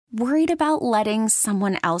Worried about letting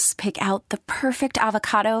someone else pick out the perfect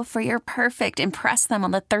avocado for your perfect impress them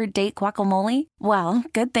on the third date guacamole? Well,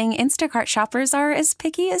 good thing Instacart shoppers are as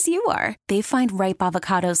picky as you are. They find ripe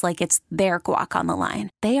avocados like it's their guac on the line.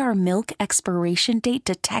 They are milk expiration date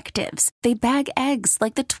detectives. They bag eggs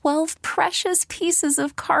like the 12 precious pieces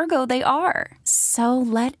of cargo they are. So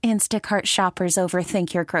let Instacart shoppers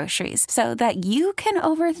overthink your groceries so that you can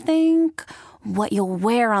overthink what you'll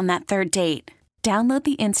wear on that third date. Download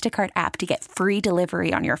the Instacart app to get free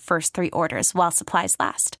delivery on your first 3 orders while supplies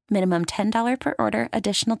last. Minimum $10 per order.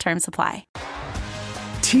 Additional terms apply.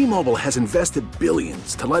 T-Mobile has invested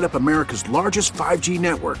billions to light up America's largest 5G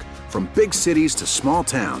network, from big cities to small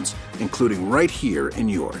towns, including right here in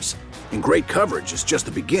yours. And great coverage is just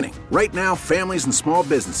the beginning. Right now, families and small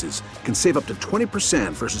businesses can save up to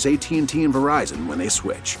 20% versus AT&T and Verizon when they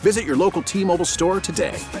switch. Visit your local T-Mobile store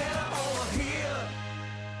today.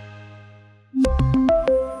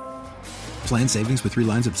 Plan savings with 3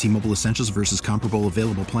 lines of T-Mobile Essentials versus comparable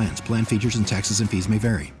available plans. Plan features and taxes and fees may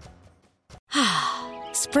vary.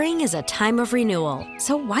 Spring is a time of renewal,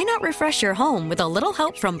 so why not refresh your home with a little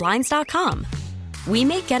help from Blinds.com? We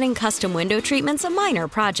make getting custom window treatments a minor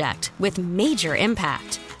project with major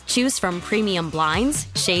impact. Choose from premium blinds,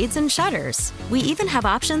 shades, and shutters. We even have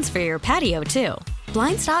options for your patio, too.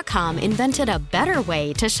 Blinds.com invented a better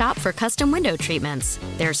way to shop for custom window treatments.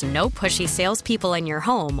 There's no pushy salespeople in your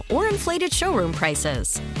home or inflated showroom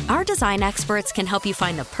prices. Our design experts can help you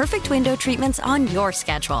find the perfect window treatments on your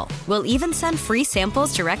schedule. We'll even send free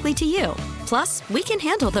samples directly to you. Plus, we can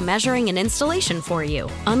handle the measuring and installation for you.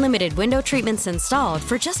 Unlimited window treatments installed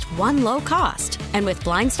for just one low cost. And with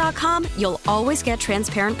Blinds.com, you'll always get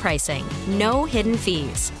transparent pricing. No hidden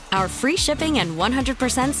fees. Our free shipping and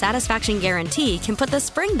 100% satisfaction guarantee can put the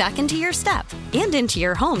spring back into your step and into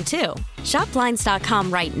your home, too. Shop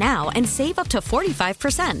Blinds.com right now and save up to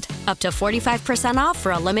 45%. Up to 45% off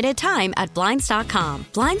for a limited time at Blinds.com.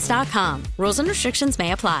 Blinds.com. Rules and restrictions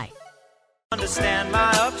may apply. Understand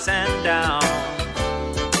my ups and downs.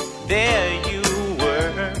 There you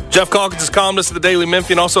were. Geoff Calkins is columnist of the Daily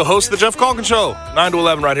Memphian, also host of the Geoff Calkins Show, 9 to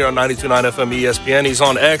 11 right here on 92.9 FM ESPN. He's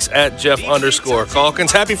on X at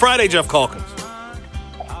Jeff_Calkins. Happy Friday, Geoff Calkins.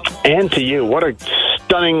 And to you. What a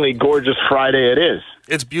stunningly gorgeous Friday it is.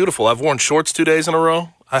 It's beautiful. I've worn shorts 2 days in a row.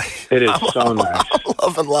 It is so nice. I'm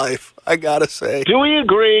loving life, I gotta say. Do we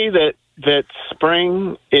agree that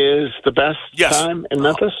spring is the best time in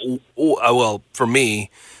Memphis? Well, for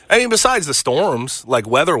me, I mean, besides the storms, like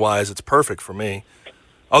weather-wise, it's perfect for me.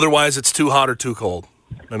 Otherwise, it's too hot or too cold.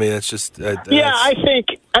 I mean, it's just... I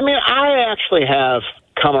actually have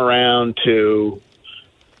come around to...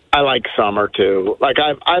 I like summer, too. Like,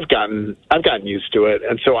 I've gotten used to it,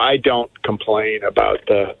 and so I don't complain about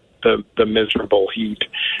the miserable heat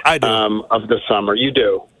I do. Of the summer. You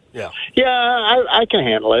do? Yeah. Yeah, I can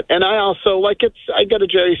handle it. And I also, like, I go to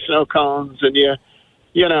Jerry Snow Cones, and it's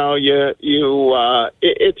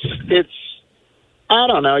I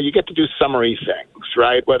don't know, you get to do summery things,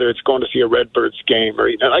 right? Whether it's going to see a Redbirds game or,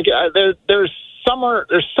 there's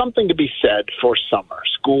something to be said for summer.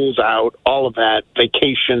 School's out, all of that,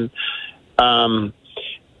 vacation. But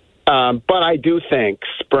I do think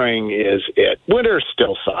spring is it. Winter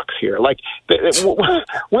still sucks here. Like,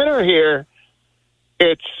 winter here,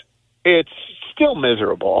 it's still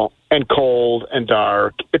miserable and cold and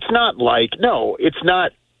dark. It's not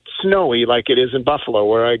snowy like it is in Buffalo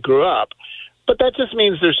where I grew up. But that just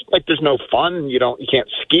means there's no fun. You can't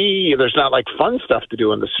ski. There's not like fun stuff to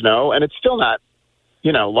do in the snow, and it's still not,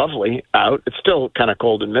 lovely out. It's still kind of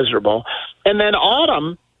cold and miserable. And then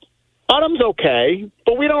autumn's okay,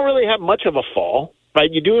 but we don't really have much of a fall, right?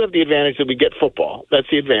 You do have the advantage that we get football. That's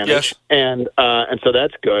the advantage. Yes. And so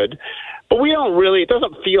that's good. But we don't really, it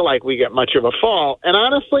doesn't feel like we get much of a fall. And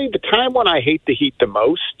honestly, the time when I hate the heat the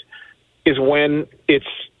most is when it's,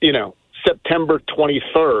 September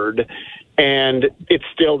 23rd and it's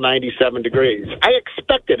still 97 degrees. I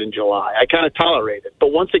expect it in July. I kind of tolerate it.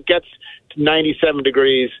 But once it gets to 97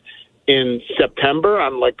 degrees in September,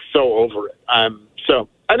 I'm like so over it. So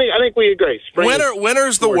I think we agree.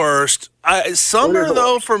 Winter's the worst. Summer,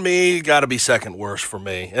 though, for me, got to be second worst for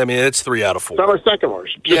me. I mean, it's 3 out of 4. Summer second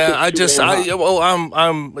worst. I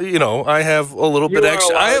have a little bit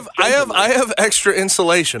extra. I have extra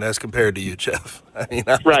insulation as compared to you, Geoff. I mean,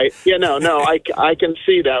 right? Yeah, no. I can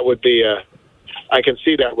see that would be a.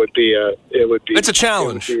 It would be. It's a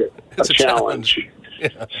challenge. It's a challenge.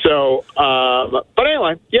 Yeah. So, but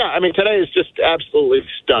anyway, yeah. I mean, today is just absolutely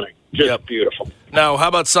stunning. Just beautiful. Now, how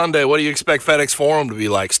about Sunday? What do you expect FedEx Forum to be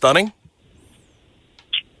like? Stunning?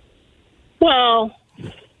 Well,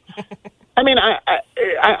 I mean,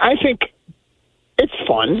 I think it's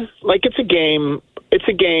fun. Like, it's a game. It's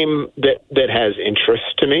a game that has interest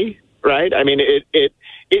to me, right? I mean, it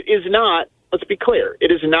is not. Let's be clear.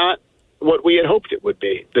 It is not what we had hoped it would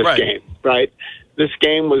be. This game, right? This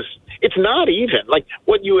game was. It's not even like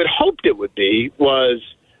what you had hoped it would be. Was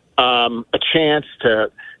a chance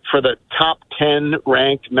for the top 10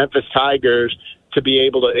 ranked Memphis Tigers to be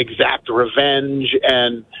able to exact revenge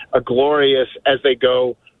and a glorious as they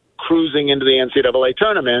go cruising into the NCAA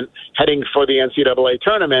tournament, heading for the NCAA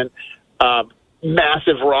tournament.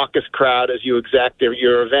 Massive raucous crowd as you exact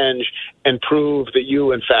your revenge and prove that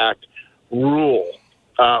you, in fact, rule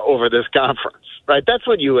over this conference, right? That's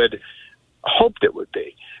what you had hoped it would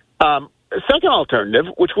be. Second alternative,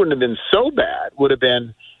 which wouldn't have been so bad, would have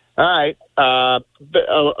been, all right, a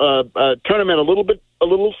tournament a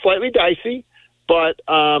little slightly dicey, but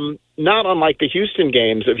not unlike the Houston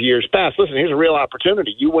games of years past. Listen, here's a real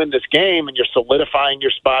opportunity. You win this game, and you're solidifying your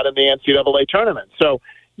spot in the NCAA tournament. So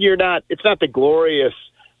it's not the glorious,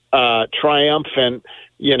 triumphant,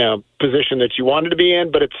 position that you wanted to be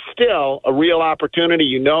in, but it's still a real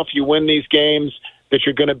opportunity. If you win these games that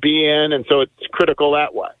you're going to be in, and so it's critical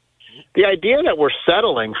that way. The idea that we're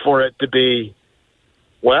settling for it to be,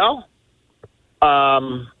 well,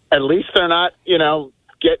 at least they're not,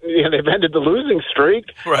 they've ended the losing streak.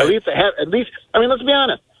 Right. At least let's be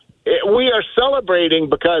honest. We are celebrating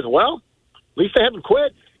because, well, at least they haven't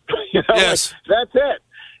quit. Yes. That's it.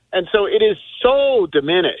 And so it is so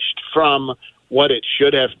diminished from what it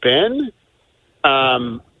should have been,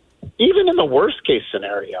 even in the worst case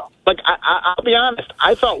scenario. Like, I'll be honest,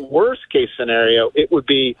 I thought worst case scenario, it would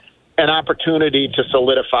be an opportunity to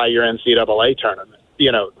solidify your NCAA tournament,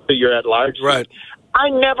 your at-large. Right. I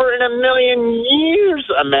never in a million years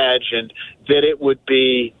imagined that it would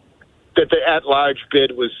be that the at-large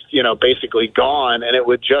bid was, basically gone, and it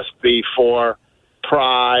would just be for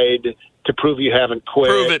pride to prove you haven't quit.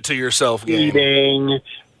 Prove it to yourself. Eating,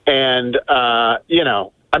 and that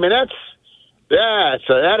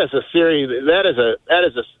is a series. That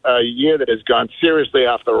is a year that has gone seriously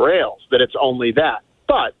off the rails. That it's only that,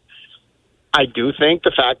 but I do think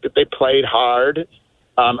the fact that they played hard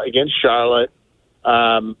against Charlotte.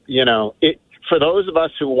 For those of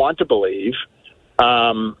us who want to believe,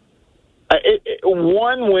 one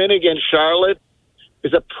win against Charlotte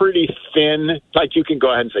is a pretty thin, like you can go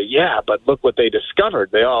ahead and say, yeah, but look what they discovered.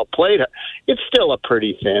 They all played. It's still a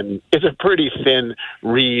pretty thin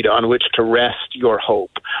reed on which to rest your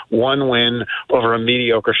hope. One win over a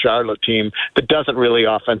mediocre Charlotte team that doesn't really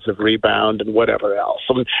offensive rebound and whatever else.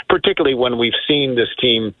 I mean, particularly when we've seen this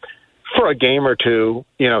team for a game or two,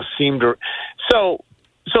 seem to. So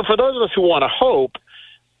for those of us who want to hope,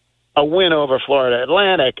 a win over Florida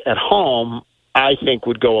Atlantic at home, I think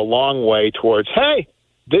would go a long way towards, hey,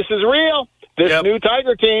 this is real. This new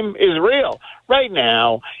Tiger team is real. Right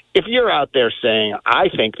now, if you're out there saying, I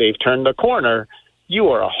think they've turned the corner, you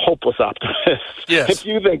are a hopeless optimist. Yes. If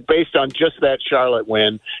you think based on just that Charlotte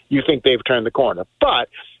win, you think they've turned the corner. But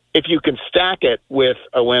if you can stack it with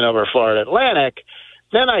a win over Florida Atlantic,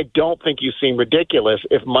 then I don't think you seem ridiculous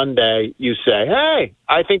if Monday you say, hey,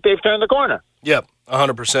 I think they've turned the corner. Yep,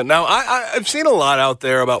 100%. Now, I've seen a lot out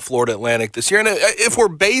there about Florida Atlantic this year, and if we're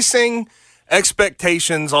basing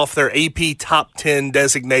expectations off their AP top 10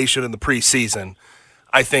 designation in the preseason,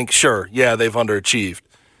 I think, sure, yeah, they've underachieved.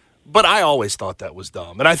 But I always thought that was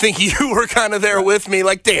dumb, and I think you were kind of there with me,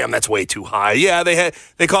 like, damn, that's way too high. Yeah,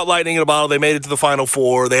 they caught lightning in a bottle. They made it to the Final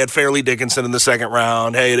Four. They had Fairleigh Dickinson in the second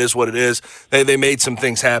round. Hey, it is what it is. They made some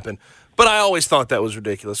things happen. But I always thought that was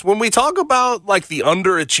ridiculous. When we talk about, like, the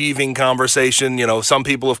underachieving conversation, some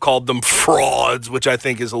people have called them frauds, which I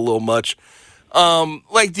think is a little much.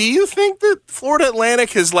 Do you think that Florida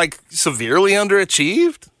Atlantic has, severely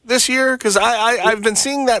underachieved this year? Because I've been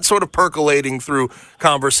seeing that sort of percolating through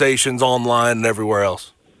conversations online and everywhere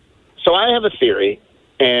else. So I have a theory,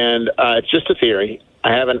 and it's just a theory.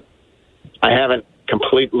 I haven't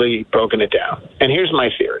completely broken it down. And here's my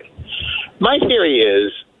theory. My theory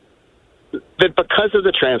is that because of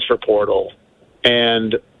the transfer portal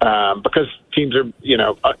and because teams are,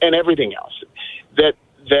 and everything else, that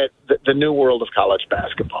the new world of college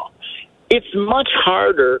basketball, it's much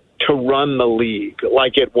harder to run the league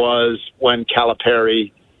like it was when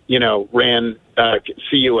Calipari, ran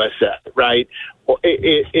CUSA, right? Or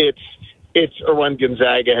it's or when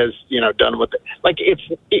Gonzaga has, done with it.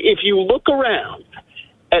 If you look around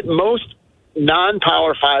at most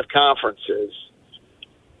non-Power 5 conferences,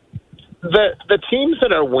 the teams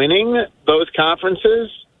that are winning those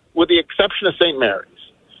conferences, with the exception of St. Mary's,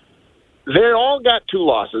 they all got 2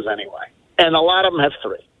 losses anyway, and a lot of them have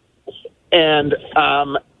 3. And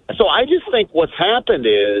so I just think what's happened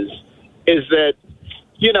is that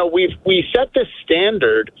we set this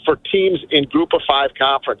standard for teams in Group of 5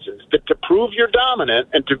 conferences that to prove you're dominant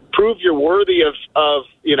and to prove you're worthy of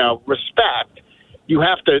respect, you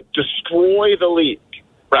have to destroy the league,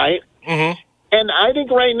 right? Mm-hmm. And I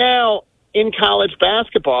think right now in college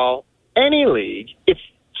basketball, any league, it's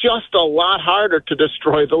just a lot harder to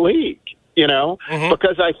destroy the league,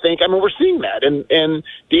 because we're seeing that in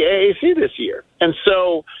the AAC this year. And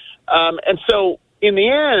so in the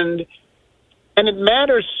end, and it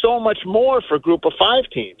matters so much more for Group of 5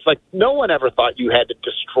 teams. Like, no one ever thought you had to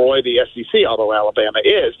destroy the SEC, although Alabama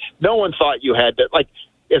is. No one thought you had to,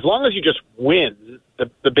 as long as you just win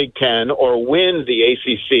the Big Ten or win the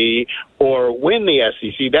ACC or win the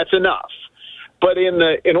SEC, that's enough. But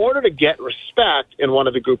in order to get respect in one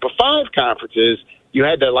of the Group of 5 conferences, you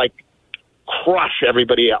had to crush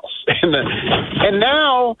everybody else. And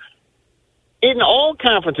now in all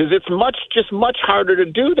conferences, it's much harder to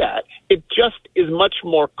do that. It just is much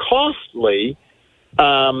more costly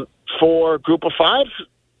for Group of 5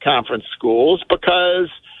 conference schools because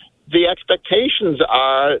the expectations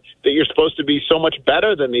are that you're supposed to be so much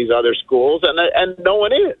better than these other schools, and no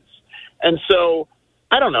one is. And so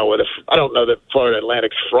I don't know that Florida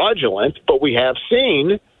Atlantic's fraudulent, but we have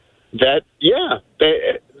seen that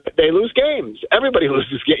they lose games. Everybody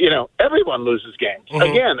loses games. Everyone loses games. Mm-hmm.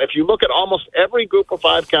 Again, if you look at almost every Group of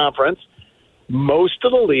 5 conference, most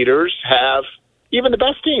of the leaders have, even the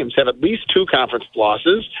best teams, have at least 2 conference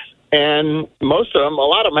losses, and most of them, a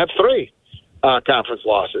lot of them have 3 conference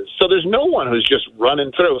losses. So there's no one who's just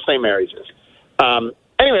running through. St. Mary's is.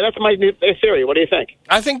 Anyway, that's my new theory. What do you think?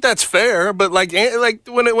 I think that's fair, but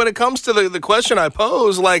when it comes to the question I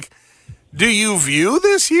pose, do you view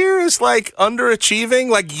this year as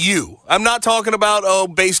underachieving? I'm not talking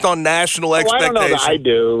about based on national expectations. I don't know that I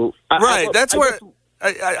do.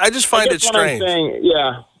 I just find it strange. What I'm saying,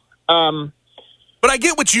 yeah. But I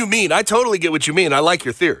get what you mean. I totally get what you mean. I like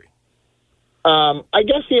your theory. I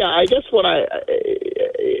guess what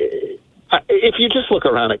if you just look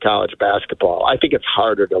around at college basketball, I think it's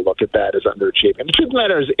harder to look at that as underachieving. The truth of the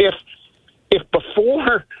matter is, if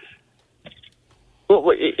before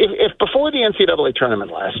the NCAA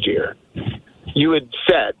tournament last year, you had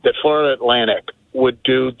said that Florida Atlantic would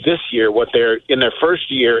do this year what they're in their first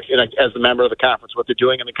year as a member of the conference, what they're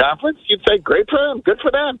doing in the conference, you'd say, great for them, good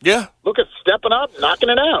for them. Yeah. Look at stepping up, knocking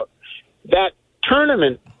it out. That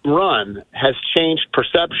tournament run has changed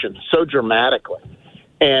perception so dramatically.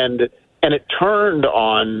 And it turned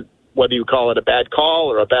on whether you call it a bad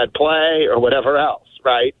call or a bad play or whatever else,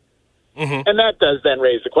 right? Mm-hmm. And that does then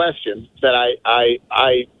raise the question that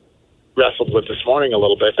I wrestled with this morning a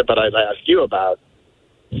little bit, but I'd ask you about.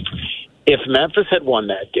 If Memphis had won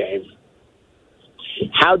that game,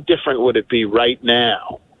 how different would it be right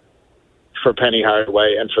now for Penny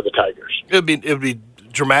Hardaway and for the Tigers? It'd be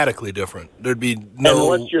dramatically different. There'd be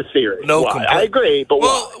no. And what's your theory? No, I agree, but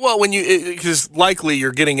well, because likely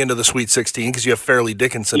you're getting into the Sweet 16 because you have Fairleigh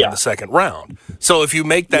Dickinson in the second round. So if you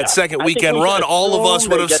make that second weekend run, all of us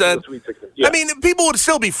would have said. Yeah. I mean, people would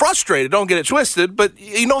still be frustrated. Don't get it twisted, but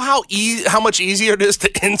you know how much easier it is to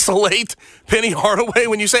insulate Penny Hardaway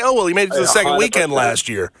when you say, "Oh, well, he made it to the second 100%. Weekend last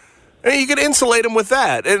year." And you could insulate him with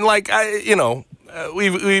that, and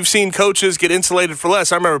we've seen coaches get insulated for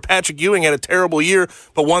less. I remember Patrick Ewing had a terrible year,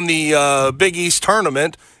 but won the Big East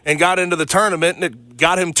tournament and got into the tournament, and it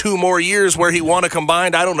got him 2 more years where he won a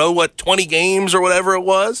combined, 20 games or whatever it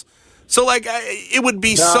was. So, it would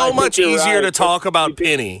be so much easier to talk about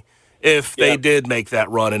Penny if they did make that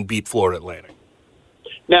run and beat Florida Atlantic.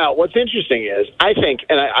 Now, what's interesting is, I think,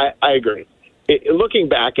 and I agree, looking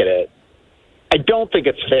back at it, I don't think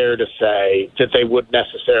it's fair to say that they would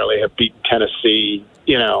necessarily have beaten Tennessee,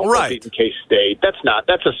 or beaten K-State.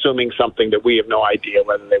 That's assuming something that we have no idea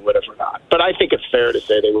whether they would have or not. But I think it's fair to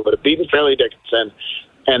say they would have beaten Fairleigh Dickinson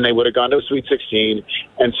and they would have gone to a Sweet 16.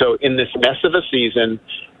 And so in this mess of a season,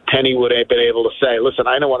 Penny would have been able to say, listen,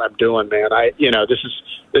 I know what I'm doing, man. This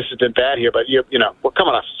has been bad here, but we're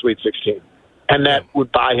coming off the Sweet 16. And that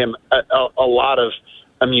would buy him a lot of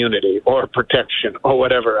immunity or protection or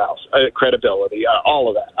whatever else, credibility, all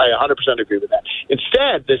of that. I 100% agree with that.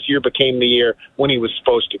 Instead, this year became the year when he was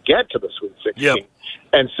supposed to get to the Sweet 16. Yep.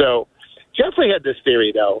 And so Jeffrey had this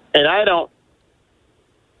theory, though, and I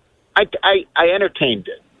entertained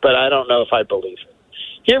it, but I don't know if I believe it.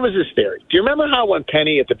 Here was his theory. Do you remember how when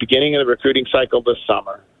Penny, at the beginning of the recruiting cycle this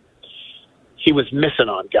summer, he was missing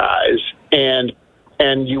on guys, and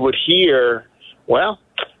you would hear, well,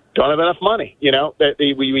 don't have enough money. That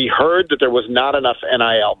we heard that there was not enough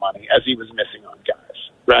NIL money as he was missing on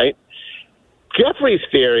guys, right? Jeffrey's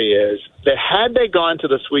theory is that had they gone to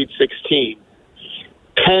the Sweet 16,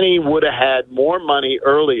 Penny would have had more money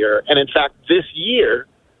earlier, and in fact, this year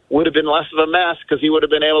would have been less of a mess because he would have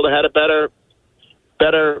been able to have a better.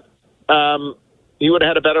 He would have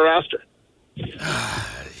had a better roster.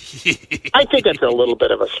 I think it's a little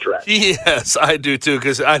bit of a stretch. Yes, I do too,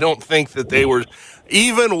 because I don't think that they were,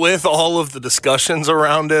 even with all of the discussions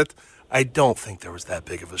around it, I don't think there was that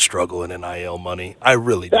big of a struggle in NIL money. I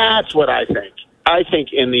really don't. That's what I think. I think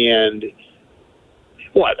in the end,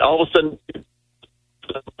 all of a sudden,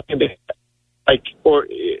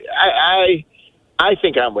 I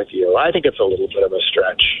think I'm with you. I think it's a little bit of a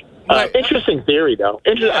stretch. Interesting theory, though.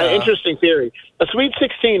 Interesting theory. A Sweet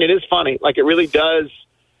 16, it is funny. Like, it really does,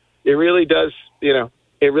 it really does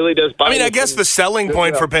I mean, I guess the selling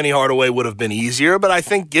point for Penny Hardaway would have been easier, but I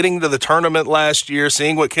think getting to the tournament last year,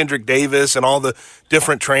 seeing what Kendrick Davis and all the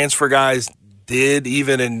different transfer guys did,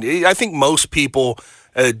 I think most people,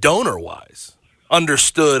 donor-wise,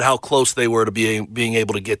 understood how close they were to being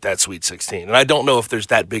able to get that Sweet 16. And I don't know if there's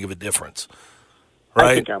that big of a difference.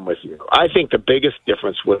 Right? I think I'm with you. I think the biggest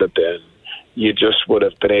difference would have been you just would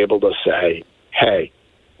have been able to say, hey,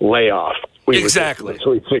 lay off. Exactly.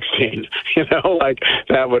 Sweet 16.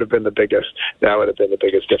 That would have been the biggest. That would have been the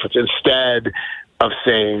biggest difference. Instead of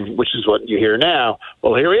saying, which is what you hear now,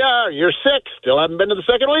 well, here we are. You're 6. Still haven't been to the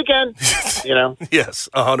second weekend. Yes,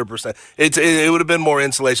 100%. It would have been more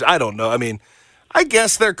insulation. I don't know. I mean, I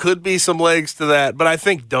guess there could be some legs to that, but I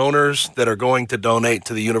think donors that are going to donate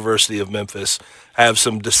to the University of Memphis have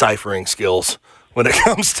some deciphering skills when it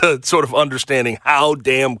comes to sort of understanding how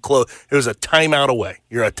damn close. It was a timeout away.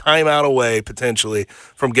 You're a timeout away, potentially,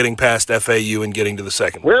 from getting past FAU and getting to the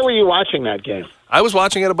second. Where were you watching that game? I was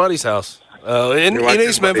watching at a buddy's house in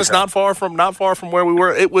East Memphis, not far from where we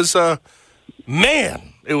were. It was,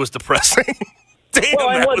 it was depressing. Damn,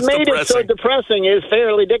 and what made it so depressing is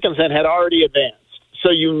Fairleigh Dickinson had already advanced. So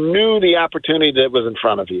you knew the opportunity that was in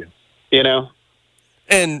front of you,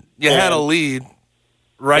 And you had a lead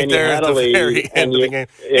right there at the very end of the game.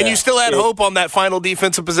 Yeah, and you still had hope on that final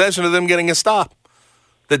defensive possession of them getting a stop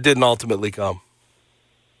that didn't ultimately come.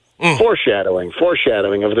 Foreshadowing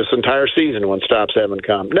of this entire season when stops haven't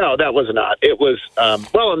come. No, that was not. It was,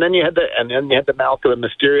 and then you had the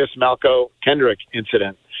mysterious Malco Kendrick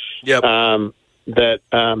incident. Yep. That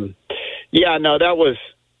was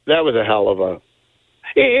a hell of a.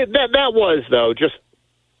 That was, though,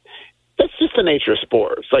 that's just the nature of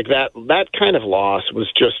sports. Like that kind of loss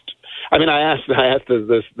was just. I mean, I asked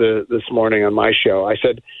this morning on my show. I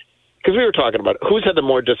said, because we were talking about who's had the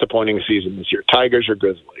more disappointing season this year, Tigers or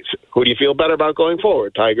Grizzlies? Who do you feel better about going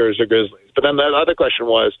forward, Tigers or Grizzlies? But then the other question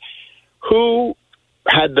was, whose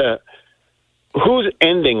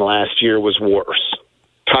ending last year was worse,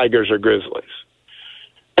 Tigers or Grizzlies?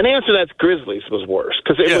 And the answer to that's Grizzlies was worse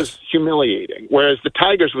because it was humiliating, whereas the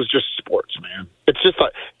Tigers was just sports, man. It's just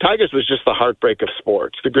like Tigers was just the heartbreak of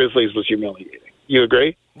sports. The Grizzlies was humiliating. You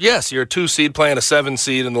agree? Yes, you're a 2 seed playing a 7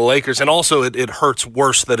 seed in the Lakers, and also it hurts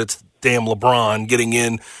worse that it's damn LeBron getting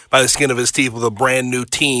in by the skin of his teeth with a brand new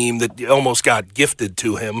team that almost got gifted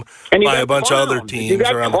to him by a bunch of other teams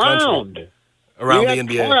around the country, around the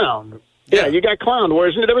NBA. Clowned. Yeah, you got clowned.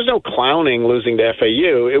 Whereas there was no clowning losing to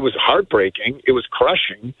FAU. It was heartbreaking. It was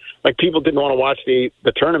crushing. Like people didn't want to watch the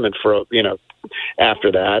tournament for after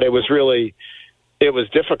that. It was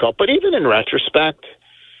difficult. But even in retrospect,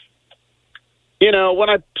 when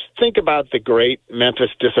I think about the great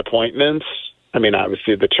Memphis disappointments, I mean,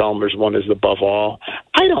 obviously the Chalmers one is above all.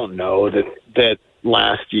 I don't know that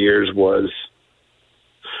last year's was.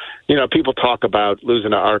 People talk about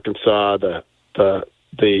losing to Arkansas, the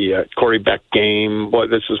Corey Beck game.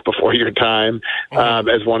 This was before your time,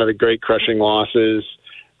 as one of the great crushing losses.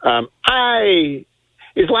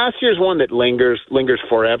 Is last year's one that lingers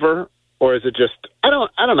forever, or is it just I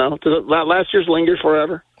don't know? Does last year's linger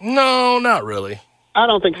forever? No, not really. I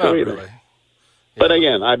don't think so either. Really. Yeah. But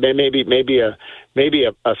again, maybe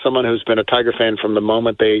someone who's been a Tiger fan from the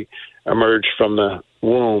moment they emerged from the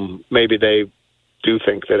womb, maybe they do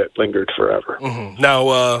think that it lingered forever. Mm-hmm.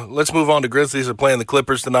 Now, let's move on to Grizzlies. Are playing the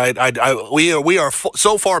Clippers tonight. We are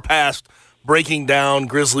so far past breaking down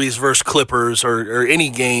Grizzlies versus Clippers or any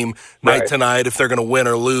game night tonight if they're going to win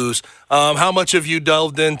or lose. How much have you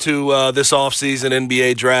delved into this offseason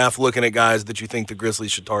NBA draft, looking at guys that you think the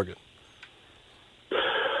Grizzlies should target?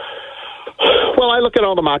 Well, I look at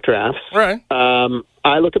all the mock drafts. Right.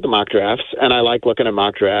 I look at the mock drafts, and I like looking at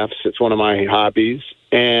mock drafts. It's one of my hobbies.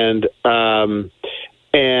 And so,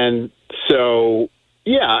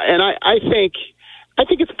 and I think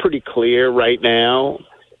it's pretty clear right now.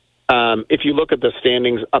 If you look at the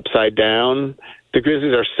standings upside down, the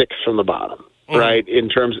Grizzlies are 6th from the bottom. right? In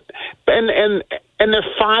terms, and they're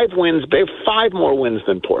 5 wins. They have 5 more wins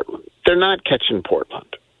than Portland. They're not catching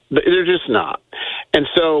Portland. They're just not. And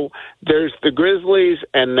so there's the Grizzlies,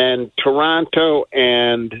 and then Toronto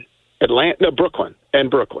and Brooklyn.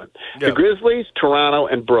 Yeah. The Grizzlies, Toronto,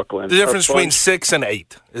 and Brooklyn. The difference between 6 and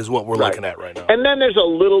 8 is what we're looking at right now. And then there's a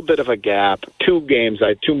little bit of a gap. 2 games,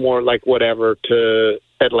 2 more, to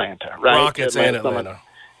Atlanta, right? Rockets and Atlanta.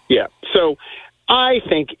 Yeah. So I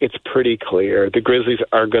think it's pretty clear the Grizzlies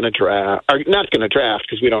are going to draft. Are not going to draft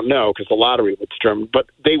because we don't know because the lottery was determined. But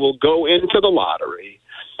they will go into the lottery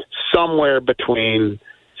somewhere between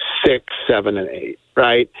 6, 7, and 8,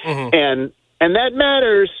 right? Mm-hmm. And that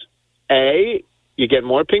matters. A, you get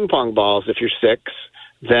more ping pong balls if you're 6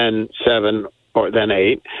 than 7 or than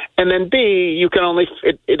 8, and then B, you can only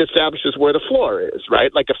it establishes where the floor is,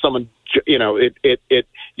 right? Like if someone, you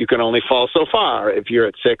can only fall so far if you're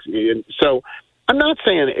at 6. So I'm not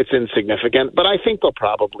saying it's insignificant, but I think they'll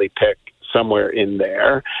probably pick somewhere in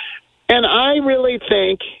there, and I really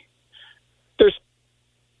think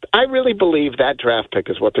I really believe that draft pick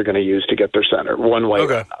is what they're going to use to get their center one way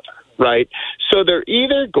or another. Right? So they're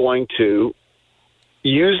either going to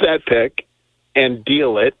use that pick and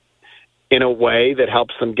deal it in a way that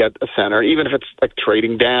helps them get a center, even if it's like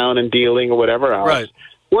trading down and dealing or whatever else, right,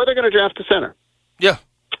 or they're going to draft a center. Yeah.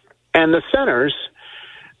 And the centers,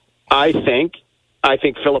 I think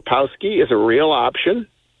Filipowski is a real option.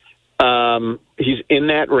 He's in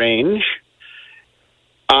that range.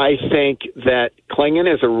 I think that Klingon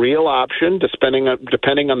is a real option, depending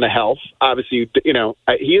on the health. Obviously,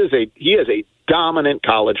 he is a dominant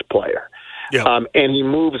college player, and he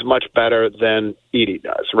moves much better than Edey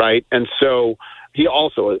does, right? And so he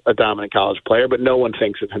also a dominant college player, but no one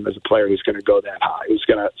thinks of him as a player who's going to go that high, who's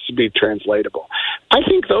going to be translatable. I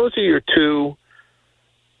think those are your two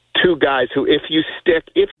guys who,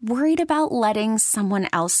 Worried about letting someone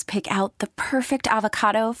else pick out the perfect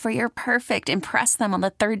avocado for your perfect impress them on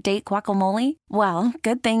the third date guacamole? Well,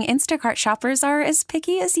 good thing Instacart shoppers are as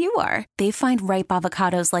picky as you are. They find ripe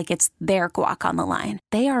avocados like it's their guac on the line.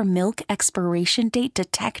 They are milk expiration date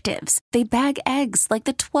detectives. They bag eggs like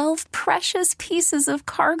the 12 precious pieces of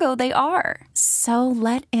cargo they are. So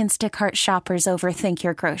let Instacart shoppers overthink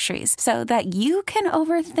your groceries so that you can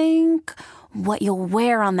overthink what you'll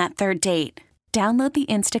wear on that third date. Download the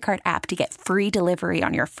Instacart app to get free delivery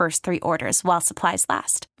on your first 3 orders while supplies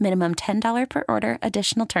last. Minimum $10 per order.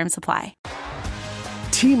 Additional terms apply.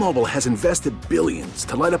 T-Mobile has invested billions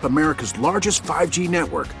to light up America's largest 5G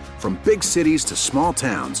network, from big cities to small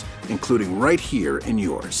towns, including right here in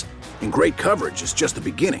yours. And great coverage is just the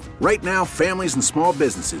beginning. Right now, families and small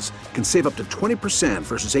businesses can save up to 20%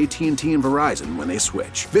 versus AT&T and Verizon when they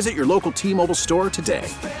switch. Visit your local T-Mobile store today.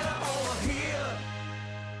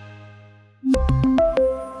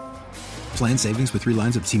 Plan savings with 3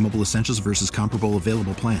 lines of T-Mobile Essentials versus comparable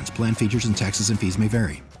available plans. Plan features and taxes and fees may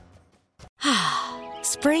vary.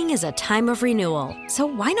 Spring is a time of renewal, so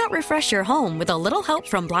why not refresh your home with a little help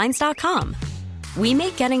from Blinds.com? We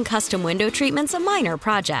make getting custom window treatments a minor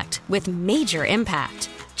project with major impact.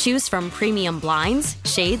 Choose from premium blinds,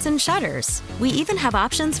 shades, and shutters. We even have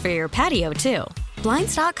options for your patio, too.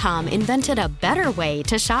 Blinds.com invented a better way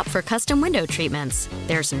to shop for custom window treatments.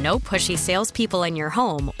 There's no pushy salespeople in your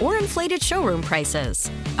home or inflated showroom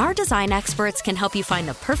prices. Our design experts can help you find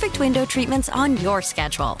the perfect window treatments on your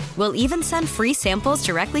schedule. We'll even send free samples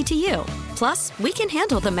directly to you. Plus, we can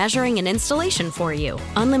handle the measuring and installation for you.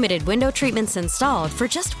 Unlimited window treatments installed for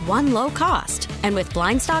just one low cost. And with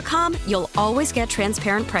Blinds.com, you'll always get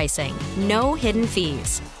transparent pricing. No hidden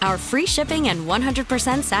fees. Our free shipping and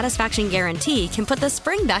 100% satisfaction guarantee can put the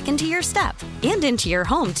spring back into your step and into your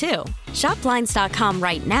home, too. Shop Blinds.com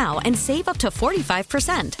right now and save up to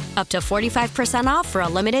 45%. Up to 45% off for a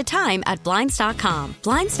limited time at Blinds.com.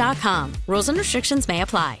 Blinds.com. Rules and restrictions may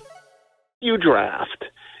apply. You draft.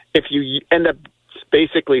 If you end up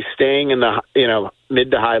basically staying in the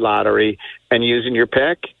mid to high lottery and using your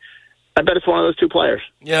pick, I bet it's one of those 2 players.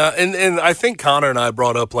 Yeah, and I think Connor and I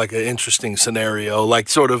brought up like an interesting scenario, like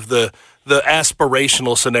sort of the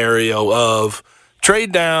aspirational scenario of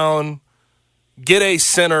trade down, get a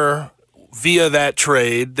center via that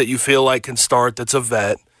trade that you feel like can start that's a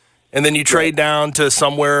vet, and then you trade down to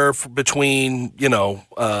somewhere between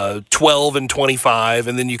 12 and 25,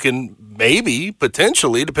 and then you can maybe,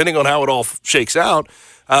 potentially, depending on how it all shakes out,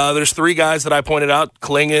 there's 3 guys that I pointed out,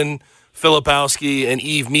 Klingon, Filipowski, and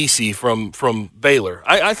Yves Misi from Baylor.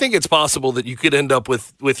 I think it's possible that you could end up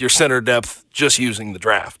with your center depth just using the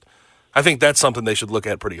draft. I think that's something they should look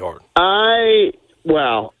at pretty hard.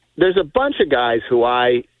 There's a bunch of guys who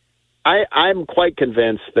I'm quite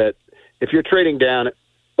convinced that if you're trading down,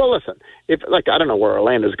 Well, listen, if I don't know where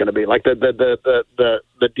Orlando's going to be. Like the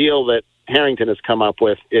deal that Harrington has come up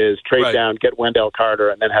with is trade down, get Wendell Carter,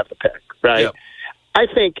 and then have the pick. Right. Yep. I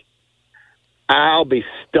think I'll be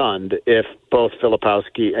stunned if both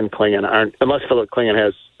Filipowski and Klingon aren't, unless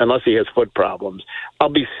he has foot problems. I'll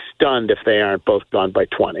be stunned if they aren't both gone by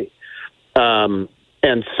 20. And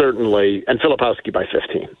Filipowski by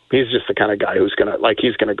 15. He's just the kind of guy who's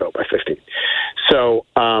he's going to go by 15. So,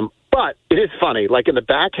 but it is funny, like in the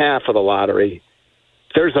back half of the lottery,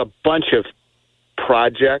 there's a bunch of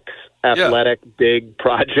projects, athletic, big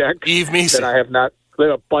projects that I have not. There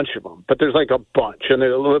are a bunch of them, but there's like a bunch, and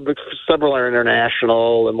several are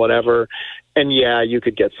international and whatever. And you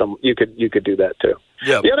could get some. You could do that too.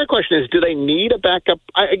 Yep. The other question is, do they need a backup?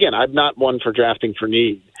 I'm not one for drafting for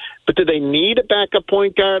need, but do they need a backup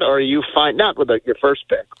point guard, or are you fine? Not with your first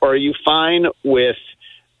pick, or are you fine with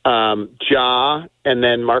Ja and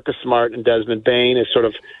then Marcus Smart and Desmond Bane as sort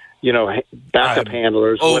of backup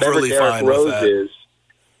handlers, whatever Derrick Rose is.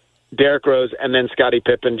 Derrick Rose and then Scottie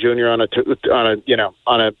Pippen Jr. on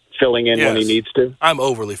a filling in when he needs to. I'm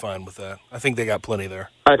overly fine with that. I think they got plenty there.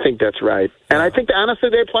 I think that's right, and I think honestly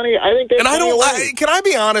they have plenty. I think they. Have plenty. Can I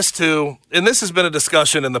be honest too? And this has been a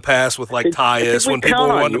discussion in the past with Tyus when people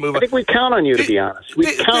wanted to move. I think we count on you to be honest.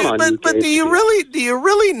 We count on you. But do you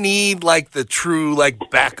really need the true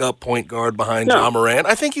backup point guard behind Ja Morant?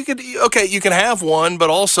 I think you could. Okay, you can have one,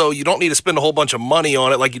 but also you don't need to spend a whole bunch of money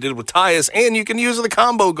on it like you did with Tyus, and you can use the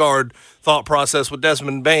combo guard thought process with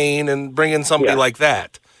Desmond Bane and bring in somebody like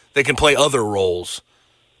that. They can play other roles.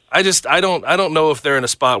 I don't know if they're in a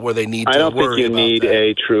spot where they need to worry about that. I don't think you need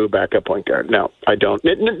a true backup point guard. No, I don't.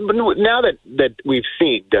 Now that we've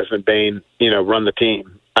seen Desmond Bane, run the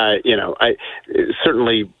team, I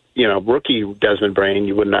certainly, rookie Desmond Bane,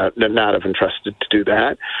 you would not have entrusted to do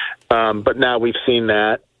that. But now we've seen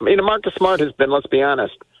that. Marcus Smart has been, let's be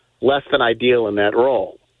honest, less than ideal in that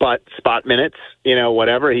role. But spot minutes,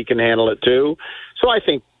 whatever, he can handle it too. So I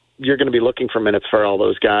think you're going to be looking for minutes for all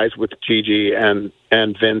those guys with Gigi and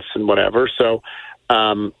Vince and whatever. So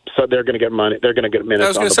they're going to get money. They're going to get minutes. I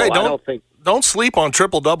was going to say, don't sleep on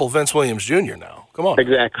triple-double Vince Williams Jr. now. Come on.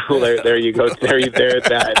 Exactly. Well, there you go. There you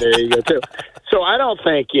go too. So I don't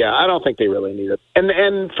think they really need it.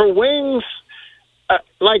 And for wings,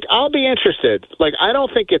 I'll be interested. I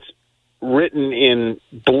don't think it's written in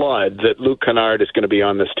blood that Luke Kennard is going to be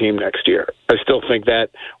on this team next year. I still think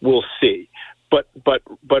that we'll see. But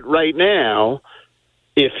right now,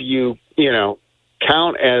 if you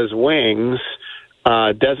count as wings,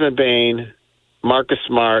 Desmond Bane, Marcus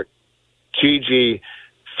Smart, Gigi,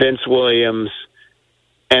 Vince Williams,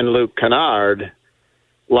 and Luke Kennard,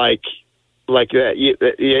 like that,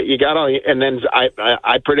 you got all. And then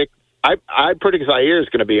I predict Zaire is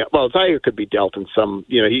going to be. Well, Zaire could be dealt in some.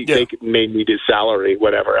 They may need his salary,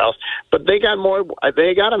 whatever else. But they got more.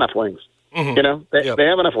 They got enough wings. Mm-hmm. They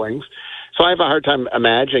have enough wings. So I have a hard time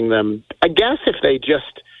imagining them. I guess if they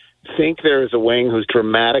just think there is a wing who's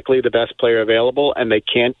dramatically the best player available and they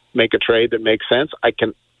can't make a trade that makes sense, I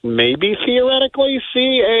can maybe theoretically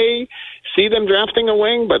see them drafting a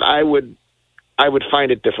wing, but I would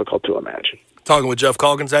find it difficult to imagine. Talking with Geoff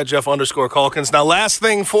Calkins at Geoff_Calkins. Now, last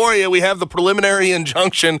thing for you, we have the preliminary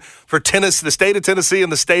injunction for the state of Tennessee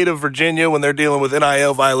and the state of Virginia when they're dealing with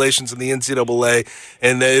NIL violations in the NCAA,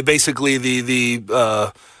 and basically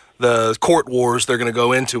the court wars they're going to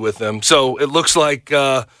go into with them. So it looks like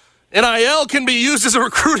NIL can be used as a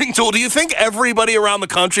recruiting tool. Do you think everybody around the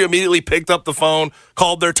country immediately picked up the phone,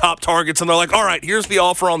 called their top targets, and they're like, all right, here's the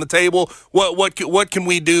offer on the table. What can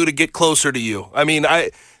we do to get closer to you? I mean,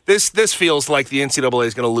 this feels like the NCAA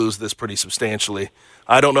is going to lose this pretty substantially.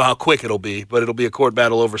 I don't know how quick it'll be, but it'll be a court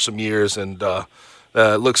battle over some years, and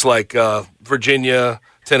it looks like Virginia,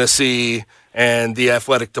 Tennessee, and the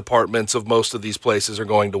athletic departments of most of these places are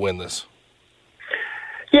going to win this.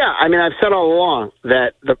 Yeah, I mean, I've said all along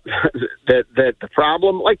that the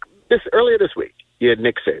problem, like earlier this week, you had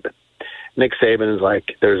Nick Saban. Nick Saban is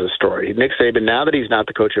like, there's a story. Nick Saban, now that he's not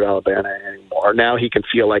the coach of Alabama anymore, now he can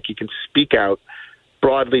feel like he can speak out,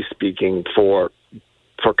 broadly speaking, for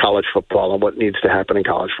college football and what needs to happen in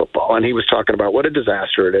college football. And he was talking about what a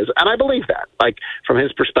disaster it is. And I believe that, from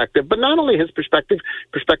his perspective, but not only his perspective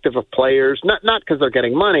of players, not because they're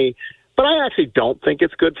getting money, but I actually don't think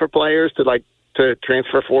it's good for players to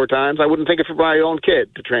transfer 4 times. I wouldn't think it for my own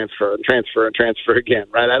kid to transfer again,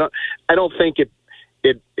 right? I don't think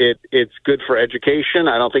it's good for education.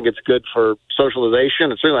 I don't think it's good for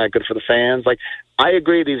socialization. It's certainly not good for the fans. I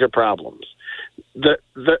agree these are problems.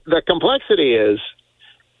 The complexity is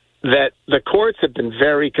that the courts have been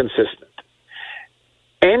very consistent.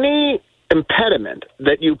 Any impediment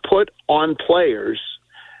that you put on players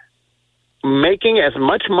making as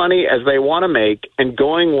much money as they want to make and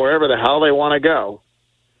going wherever the hell they want to go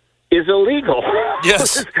is illegal.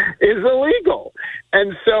 Yes. Is illegal.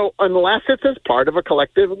 And so unless it's as part of a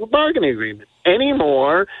collective bargaining agreement, any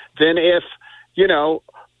more than if,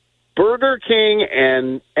 Burger King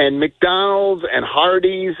and McDonald's and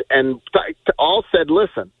Hardee's and all said,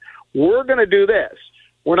 listen, we're going to do this.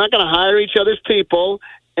 We're not going to hire each other's people,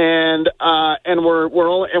 and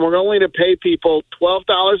we're only to pay people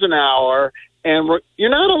 $12 an hour, and you're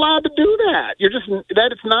not allowed to do that.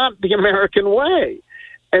 That is not the American way.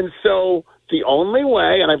 And so the only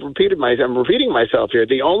way, and I'm repeating myself here,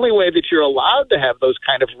 the only way that you're allowed to have those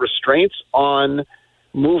kind of restraints on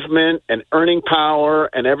movement and earning power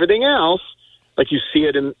and everything else, like you see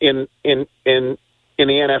it in the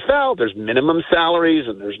NFL, there's minimum salaries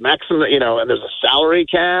and there's maximum, and there's a salary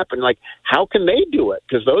cap, and like, how can they do it?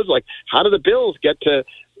 Because those, like, how do the Bills get to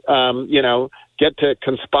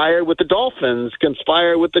conspire with the Dolphins,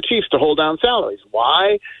 conspire with the Chiefs to hold down salaries?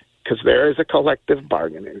 Why? Because there is a collective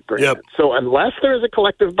bargaining agreement. Yep. So unless there is a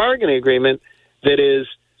collective bargaining agreement that is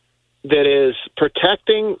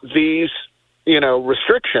protecting these,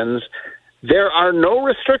 restrictions, there are no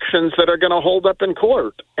restrictions that are going to hold up in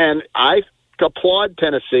court. And I applaud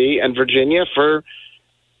Tennessee and Virginia for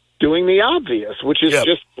doing the obvious, which is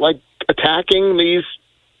just like attacking these,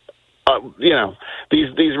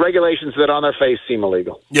 these regulations that on their face seem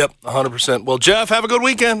illegal. Yep, 100%. Well, Geoff, have a good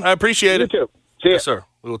weekend. I appreciate it. You too. See ya. Yes, sir.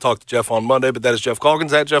 We will talk to Geoff on Monday, but that is Geoff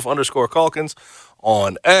Calkins at Geoff_Calkins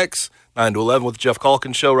on X. 9 to 11 with the Geoff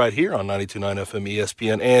Calkins Show right here on 92.9 FM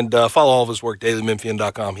ESPN. And follow all of his work,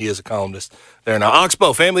 dailymemphian.com. He is a columnist there. Now,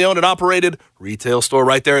 Oxbow, family-owned and operated retail store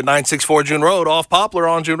right there at 964 June Road, off Poplar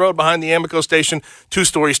on June Road, behind the Amico station,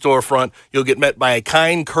 2-story storefront. You'll get met by a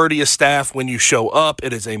kind, courteous staff when you show up.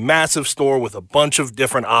 It is a massive store with a bunch of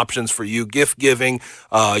different options for you, gift-giving.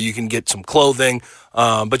 You can get some clothing,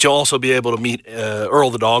 but you'll also be able to meet Earl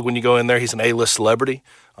the dog when you go in there. He's an A-list celebrity.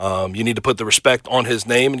 You need to put the respect on his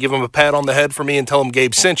name and give him a pat on the head for me and tell him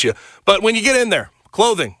Gabe sent you. But when you get in there,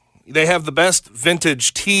 clothing, they have the best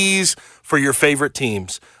vintage tees for your favorite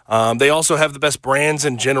teams. They also have the best brands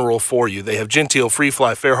in general for you. They have Genteel, Free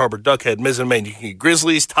Fly, Fair Harbor, Duckhead, Mizzen, Maine. You can get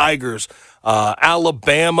Grizzlies, Tigers,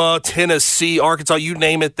 Alabama, Tennessee, Arkansas, you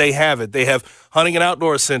name it, they have it. They have hunting and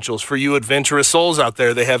outdoor essentials for you adventurous souls out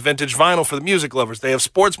there. They have vintage vinyl for the music lovers. They have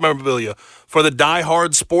sports memorabilia for the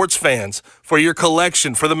die-hard sports fans, for your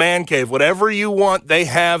collection, for the man cave. Whatever you want, they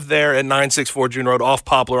have there at 964 June Road, off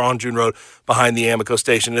Poplar on June Road, behind the Amico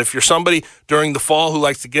station. And if you're somebody during the fall who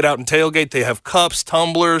likes to get out and tailgate, they have cups,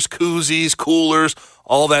 tumblers, koozies, coolers.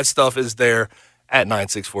 All that stuff is there at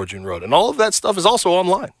 964 June Road. And all of that stuff is also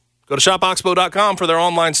online. Go to shopoxpo.com for their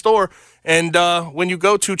online store. And when you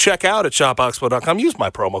go to check out at shopoxpo.com, use my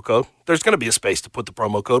promo code. There's going to be a space to put the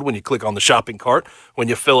promo code when you click on the shopping cart, when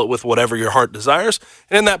you fill it with whatever your heart desires.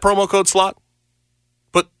 And in that promo code slot,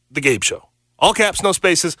 put The Gabe Show. All caps, no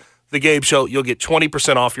spaces, The Gabe Show. You'll get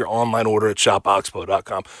 20% off your online order at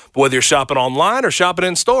shopoxpo.com. But whether you're shopping online or shopping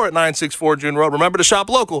in store at 964 June Road, remember to shop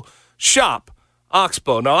local. Shop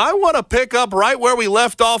Oxbow. Now, I want to pick up right where we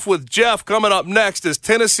left off with Geoff. Coming up next is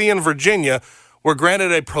Tennessee and Virginia were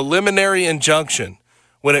granted a preliminary injunction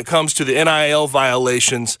when it comes to the NIL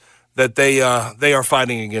violations that they are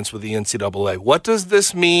fighting against with the NCAA. What does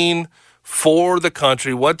this mean for the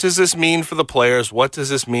country? What does this mean for the players? What does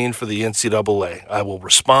this mean for the NCAA? I will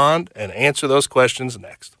respond and answer those questions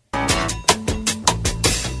next.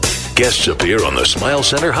 Guests appear on the Smile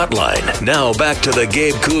Center hotline. Now back to the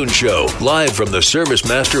Gabe Kuhn Show, live from the Service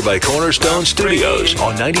Master by Cornerstone Studios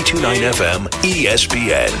on 92.9 FM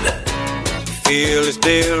ESPN. Feel it's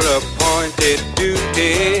their appointed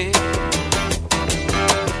duty.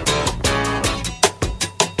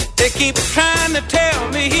 They keep trying to tell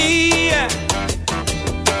me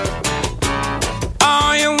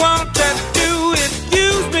all you want to do is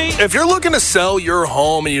use me. If you're looking to sell your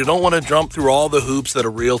home and you don't want to jump through all the hoops that a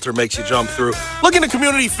realtor makes you jump through, look into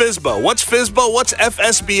Community FSBO. What's FSBO? What's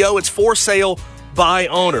FSBO? It's for sale by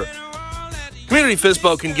owner. Community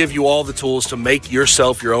FSBO can give you all the tools to make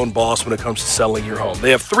yourself your own boss when it comes to selling your home.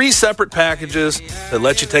 They have 3 separate packages that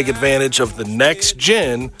let you take advantage of the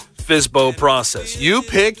next-gen FSBO process. You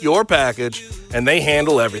pick your package, and they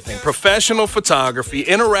handle everything. Professional photography,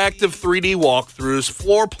 interactive 3D walkthroughs,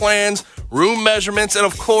 floor plans, room measurements, and,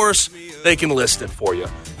 of course, they can list it for you.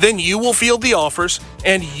 Then you will field the offers,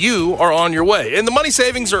 and you are on your way. And the money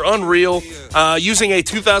savings are unreal. Using a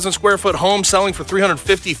 2,000-square-foot home selling for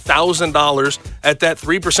 $350,000 at that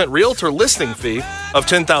 3% realtor listing fee of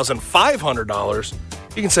 $10,500,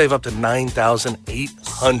 you can save up to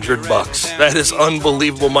 $9,800. That is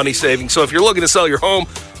unbelievable money savings. So if you're looking to sell your home,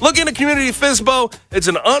 look into Community FSBO. It's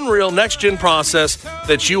an unreal next-gen process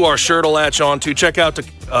that you are sure to latch on to. Check them out at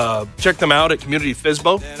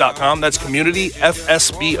communityfsbo.com. That's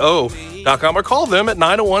communityfsbo.com. Or call them at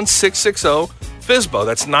 901-660-FSBO.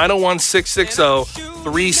 That's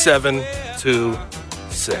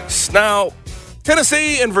 901-660-3726. Now,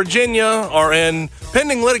 Tennessee and Virginia are in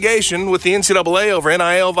pending litigation with the NCAA over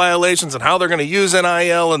NIL violations and how they're going to use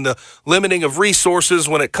NIL and the limiting of resources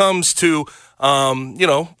when it comes to,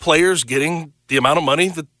 players getting the amount of money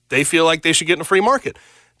that they feel like they should get in a free market.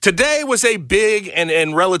 Today was a big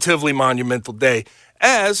and relatively monumental day,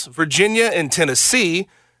 as Virginia and Tennessee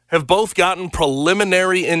have both gotten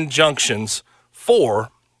preliminary injunctions for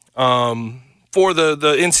the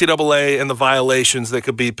NCAA and the violations that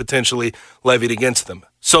could be potentially levied against them.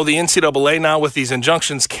 So the NCAA now with these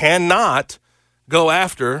injunctions cannot go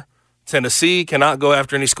after Tennessee, cannot go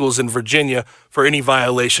after any schools in Virginia for any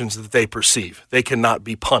violations that they perceive. They cannot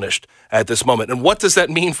be punished at this moment. And what does that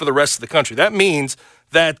mean for the rest of the country? That means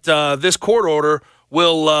that this court order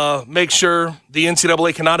will make sure the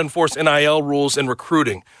NCAA cannot enforce NIL rules in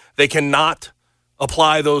recruiting. They cannot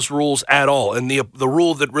apply those rules at all. And the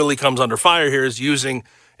rule that really comes under fire here is using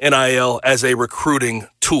NIL as a recruiting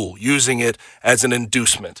tool, using it as an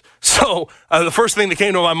inducement. So the first thing that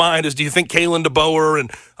came to my mind is, do you think Kalen DeBoer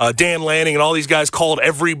and Dan Lanning and all these guys called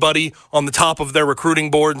everybody on the top of their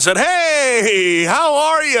recruiting board and said, hey, how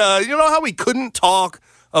are you? You know how we couldn't talk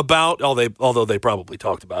about, although they probably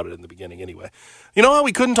talked about it in the beginning anyway. You know how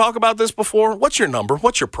we couldn't talk about this before? What's your number?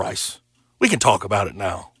 What's your price? We can talk about it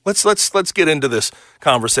now. Let's get into this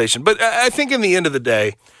conversation. But I think in the end of the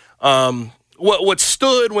day, what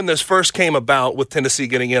stood when this first came about with Tennessee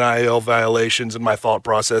getting NIL violations and my thought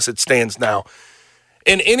process, it stands now.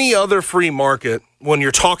 In any other free market, when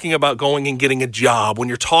you're talking about going and getting a job, when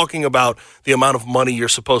you're talking about the amount of money you're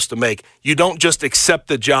supposed to make, you don't just accept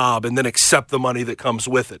the job and then accept the money that comes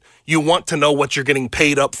with it. You want to know what you're getting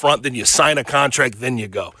paid up front, then you sign a contract, then you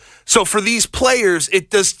go. So for these players, it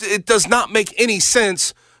does not make any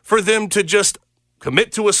sense for them to just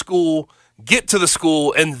commit to a school, get to the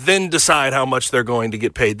school, and then decide how much they're going to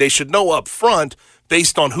get paid. They should know up front,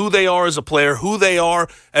 based on who they are as a player, who they are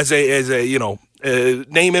as a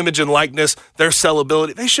name, image, and likeness, their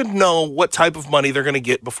sellability. They should know what type of money they're going to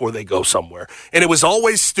get before they go somewhere. And it was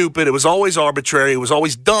always stupid. It was always arbitrary. It was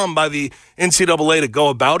always dumb by the NCAA to go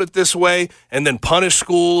about it this way and then punish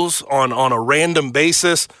schools on a random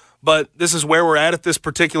basis. But this is where we're at this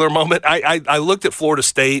particular moment. I looked at Florida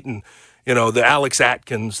State and, the Alex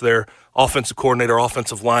Atkins, their offensive coordinator,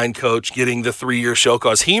 offensive line coach, getting the 3-year show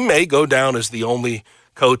cause. He may go down as the only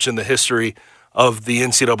coach in the history of the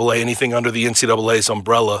NCAA, anything under the NCAA's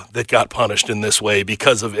umbrella, that got punished in this way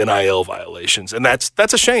because of NIL violations. And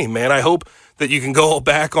that's a shame, man. I hope that you can go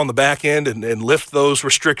back on the back end and lift those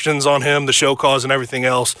restrictions on him, the show cause and everything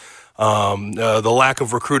else, the lack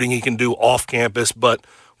of recruiting he can do off campus. But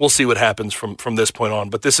we'll see what happens from this point on.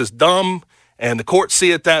 But this is dumb, and the courts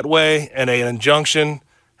see it that way, and an injunction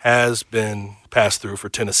has been passed through for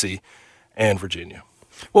Tennessee and Virginia.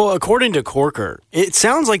 Well, according to Corker, it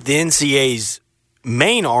sounds like the NCAA's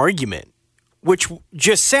main argument, which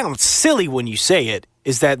just sounds silly when you say it,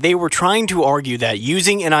 is that they were trying to argue that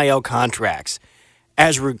using NIL contracts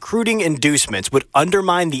as recruiting inducements would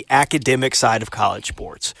undermine the academic side of college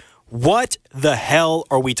sports. What the hell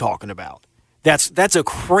are we talking about? That's a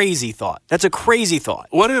crazy thought. That's a crazy thought.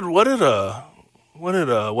 What did what's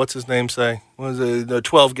his name say? Was it the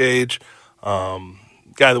 12 gauge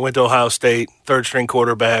guy that went to Ohio State, third string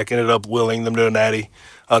quarterback, ended up willing them to a natty?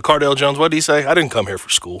 Cardale Jones, what did he say? I didn't come here for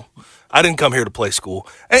school. I didn't come here to play school.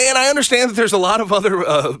 And I understand that there's a lot of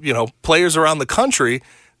other players around the country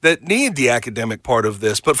that need the academic part of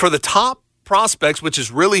this. But for the top prospects, which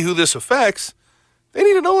is really who this affects, they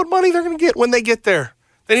need to know what money they're going to get when they get there.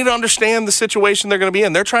 They need to understand the situation they're going to be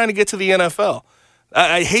in. They're trying to get to the NFL.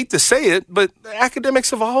 I hate to say it, but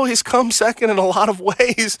academics have always come second in a lot of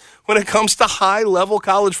ways when it comes to high-level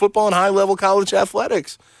college football and high-level college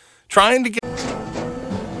athletics. Trying to get...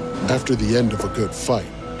 After the end of a good fight,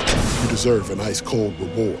 you deserve an ice-cold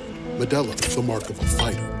reward. Modelo is the mark of a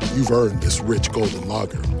fighter. You've earned this rich golden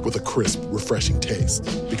lager with a crisp, refreshing taste.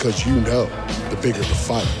 Because you know, the bigger the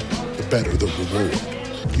fight, the better the reward.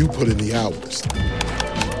 You put in the hours,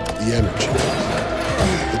 the energy,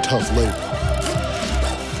 the tough labor.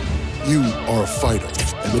 You are a fighter,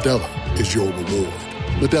 and Modelo is your reward.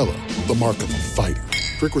 Modelo, the mark of a fighter.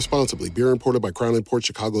 Drink responsibly. Beer imported by Crown Imports,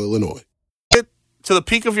 Chicago, Illinois. To to the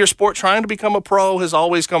peak of your sport, trying to become a pro has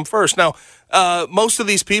always come first. Now, most of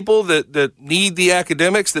these people that need the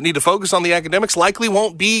academics, that need to focus on the academics, likely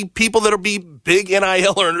won't be people that will be big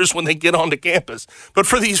NIL earners when they get onto campus. But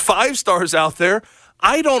for these 5 stars out there,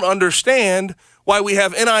 I don't understand why we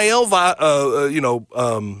have NIL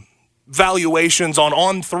valuations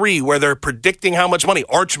on 3 where they're predicting how much money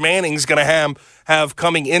Arch Manning's going to have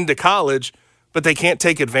coming into college, but they can't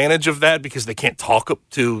take advantage of that because they can't talk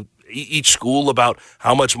to each school about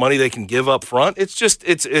how much money they can give up front. It's just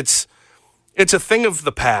it's a thing of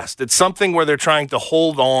the past. It's something where they're trying to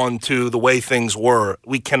hold on to the way things were.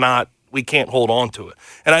 We can't hold on to it.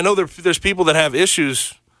 And I know there's people that have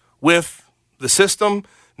issues with the system.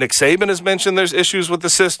 Nick Saban has mentioned there's issues with the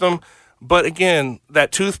system. But again,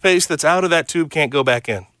 that toothpaste that's out of that tube can't go back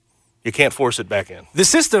in. You can't force it back in. The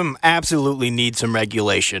system absolutely needs some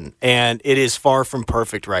regulation, and it is far from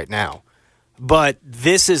perfect right now. But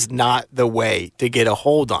this is not the way to get a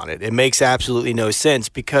hold on it. It makes absolutely no sense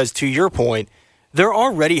because, to your point, they're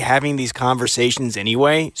already having these conversations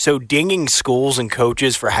anyway. So dinging schools and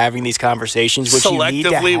coaches for having these conversations, which you need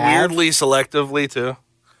to have, weirdly selectively, too.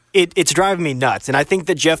 It's driving me nuts, and I think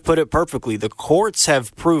that Geoff put it perfectly. The courts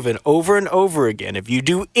have proven over and over again, if you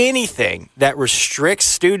do anything that restricts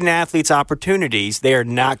student-athletes' opportunities, they are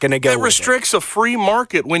not going to go with it. It restricts a free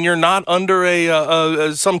market when you're not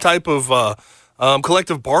under some type of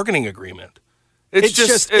collective bargaining agreement. It's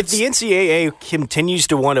just if the NCAA continues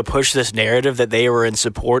to want to push this narrative that they were in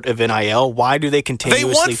support of NIL, why do they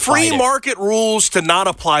continuously fight it? They want free market rules to not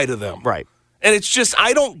apply to them. Right. And it's just,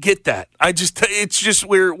 I don't get that. It's just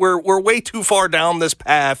we're way too far down this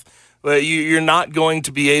path. You're not going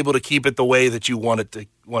to be able to keep it the way that you want it to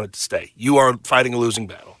stay. You are fighting a losing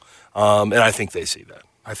battle, and I think they see that.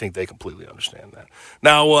 I think they completely understand that.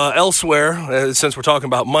 Now, elsewhere, since we're talking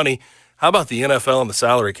about money, how about the NFL and the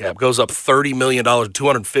salary cap? Goes up $30 million,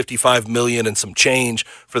 $255 million and some change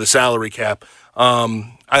for the salary cap.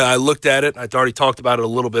 I looked at it. I already talked about it a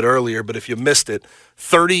little bit earlier, but if you missed it,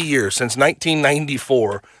 30 years, since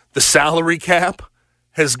 1994, the salary cap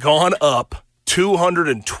has gone up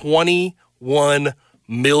 $221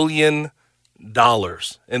 million in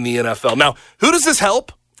the NFL. Now, who does this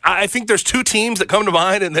help? I think there's 2 teams that come to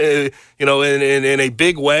mind in a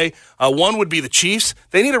big way. One would be the Chiefs.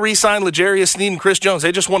 They need to re-sign L'Jarius Sneed and Chris Jones.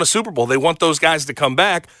 They just won a Super Bowl. They want those guys to come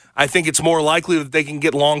back. I think it's more likely that they can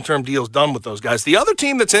get long-term deals done with those guys. The other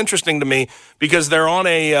team that's interesting to me, because they're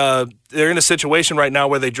in a situation right now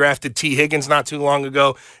where they drafted T. Higgins not too long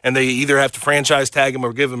ago, and they either have to franchise tag him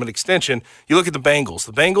or give him an extension. You look at the Bengals.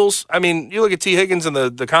 The Bengals, I mean, you look at T. Higgins and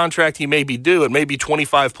the contract he may be due. It may be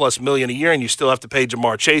 $25+ million a year, and you still have to pay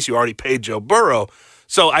Jamar Chase. You already paid Joe Burrow.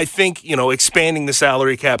 So I think, expanding the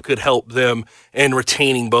salary cap could help them in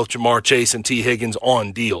retaining both Jamar Chase and T. Higgins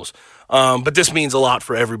on deals. But this means a lot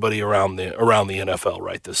for everybody around the NFL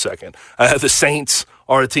right this second. The Saints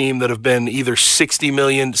are a team that have been either $60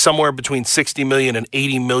 million, somewhere between $60 million and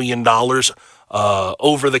 $80 million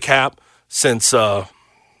over the cap since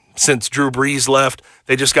Drew Brees left.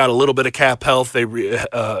 They just got a little bit of cap health. They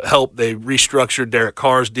restructured Derek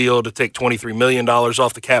Carr's deal to take $23 million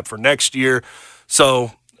off the cap for next year.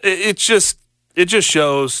 So it just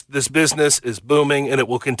shows this business is booming and it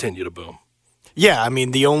will continue to boom. Yeah, I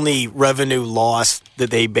mean, the only revenue loss that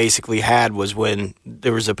they basically had was when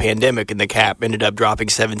there was a pandemic and the cap ended up dropping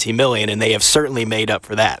 $17 million, and they have certainly made up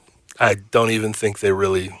for that. I don't even think they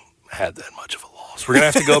really had that much of a loss. We're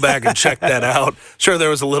going to have to go back and check that out. Sure, there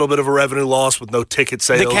was a little bit of a revenue loss with no ticket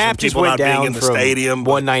sales the cap and people not being in the stadium.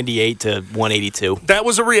 198 to 182. That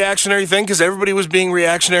was a reactionary thing because everybody was being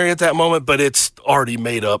reactionary at that moment, but it's already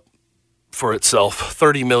made up for itself.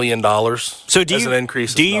 $30 million so as an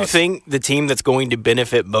increase. Do you think the team that's going to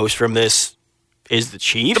benefit most from this is the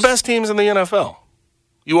Chiefs? The best teams in the NFL.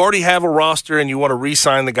 You already have a roster and you want to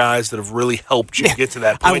re-sign the guys that have really helped you get to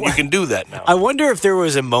that point. You can do that now. I wonder if there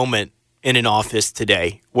was a moment in an office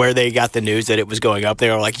today where they got the news that it was going up. They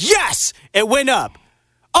were like, yes, it went up.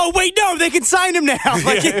 Oh, wait, no, they can sign him now.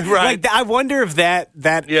 Right. I wonder if that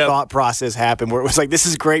thought process happened where it was like, this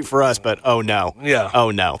is great for us, but oh, no. Yeah.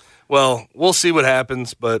 Oh, no. Well, we'll see what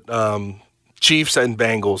happens, but Chiefs and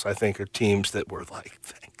Bengals, I think, are teams that were like,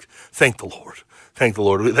 thank the Lord. Thank the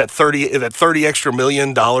Lord. That $30 extra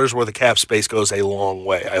million worth of cap space goes a long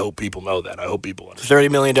way. I hope people know that. I hope people understand.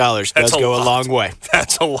 $30 million does go a long way.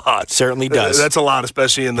 That's a lot. Certainly does. That's a lot,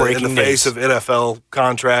 especially in the face of NFL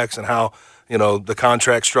contracts and how the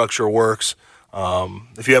contract structure works.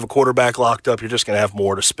 If you have a quarterback locked up, you're just going to have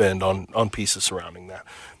more to spend on pieces surrounding that.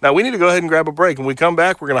 Now, we need to go ahead and grab a break. When we come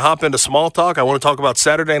back, we're going to hop into small talk. I want to talk about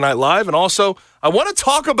Saturday Night Live, and also I want to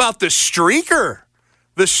talk about the streaker.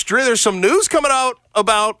 There's some news coming out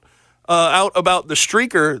about the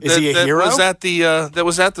streaker Is he a hero? that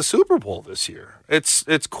was at the Super Bowl this year.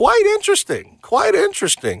 It's quite interesting. Quite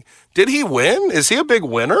interesting. Did he win? Is he a big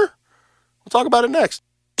winner? We'll talk about it next.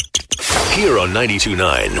 Here on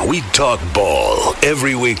 92.9, we talk ball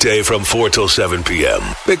every weekday from 4 till 7 p.m.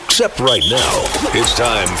 Except right now, it's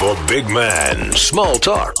time for Big Man Small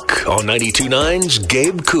Talk on 92.9's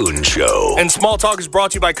Gabe Kuhn Show. And Small Talk is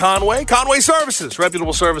brought to you by Conway. Conway Services,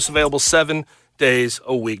 reputable service available 7 days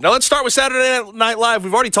a week. Now let's start with Saturday Night Live.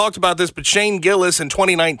 We've already talked about this, but Shane Gillis in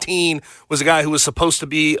 2019 was a guy who was supposed to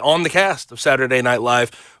be on the cast of Saturday Night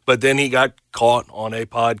Live, but then he got caught on a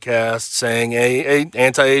podcast saying a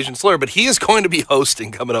anti-Asian slur. But he is going to be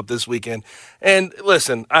hosting coming up this weekend. And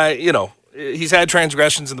listen, he's had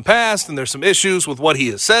transgressions in the past, and there's some issues with what he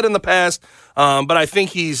has said in the past. But I think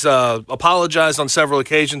he's apologized on several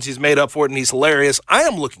occasions. He's made up for it, and he's hilarious. I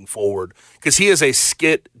am looking forward because he is a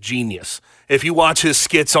skit genius. If you watch his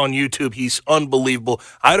skits on YouTube, he's unbelievable.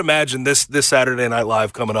 I'd imagine this Saturday Night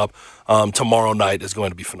Live coming up tomorrow night is going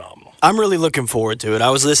to be phenomenal. I'm really looking forward to it. I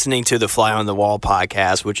was listening to the Fly on the Wall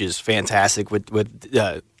podcast, which is fantastic with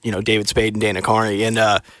David Spade and Dana Carney,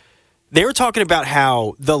 and they were talking about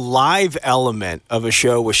how the live element of a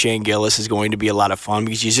show with Shane Gillis is going to be a lot of fun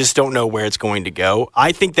because you just don't know where it's going to go.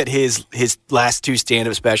 I think that his last 2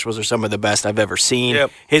 stand-up specials are some of the best I've ever seen.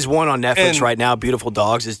 Yep. His one on Netflix right now, Beautiful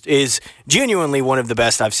Dogs, is genuinely one of the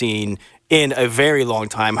best I've seen in a very long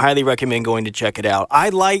time. Highly recommend going to check it out. I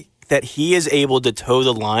like that he is able to toe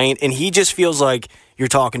the line, and he just feels like you're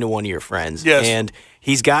talking to one of your friends. Yes. And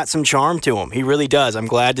he's got some charm to him. He really does. I'm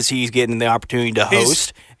glad to see he's getting the opportunity to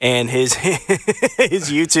host. And his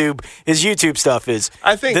YouTube stuff is,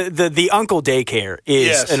 I think, the Uncle Daycare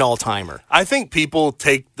is an all-timer. I think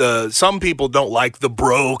some people don't like the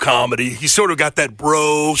bro comedy. He's sort of got that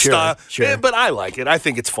bro style. Sure. Yeah, but I like it. I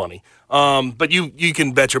think it's funny. But you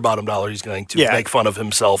can bet your bottom dollar he's going to make fun of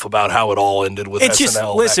himself about how it all ended with it's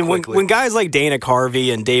SNL. Just, listen, when guys like Dana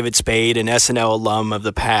Carvey and David Spade, an SNL alum of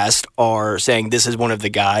the past, are saying this is one of the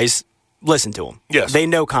guys, listen to them. Yes. They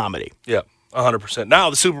know comedy. Yeah, 100%. Now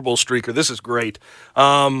the Super Bowl streaker, this is great.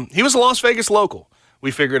 He was a Las Vegas local,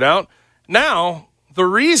 we figured out. Now, the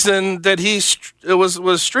reason that he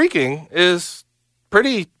was streaking is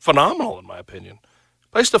pretty phenomenal, in my opinion.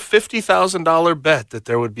 Placed a $50,000 bet that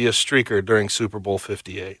there would be a streaker during Super Bowl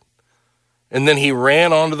 58. And then he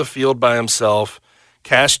ran onto the field by himself,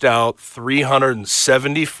 cashed out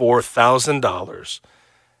 $374,000,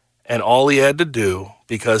 and all he had to do,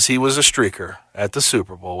 because he was a streaker at the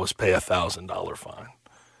Super Bowl, was pay a $1,000 fine.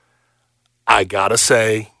 I gotta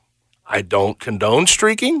say, I don't condone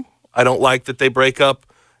streaking. I don't like that they break up,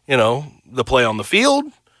 the play on the field.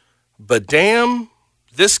 But damn,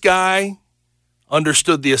 this guy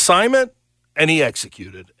understood the assignment, and he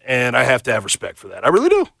executed. And I have to have respect for that. I really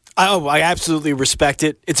do. Oh, I absolutely respect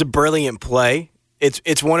it. It's a brilliant play.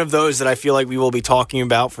 It's one of those that I feel like we will be talking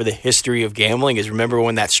about for the history of gambling, is remember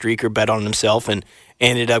when that streaker bet on himself and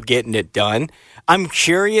ended up getting it done. I'm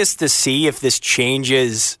curious to see if this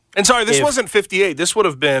changes. And sorry, this wasn't 58. This would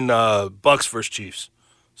have been Bucks versus Chiefs.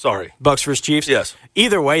 Sorry. Bucks versus Chiefs? Yes.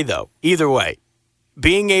 Either way,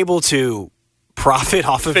 being able to profit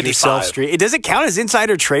off of 55. yourself street. Does it count as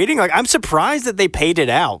insider trading? Like, I'm surprised that they paid it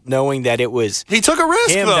out, knowing that it was he took a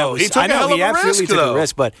risk him though. Was, he took I know, a hell of he a absolutely risk, took though. a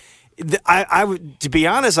risk, but I would, to be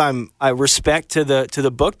honest, I respect to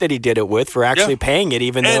the book that he did it with for actually paying it,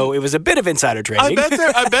 even though it was a bit of insider trading.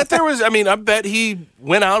 I bet there was. I mean, I bet he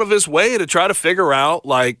went out of his way to try to figure out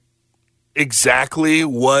exactly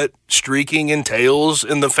what streaking entails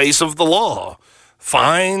in the face of the law.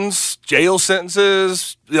 Fines, jail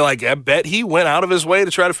sentences. I bet he went out of his way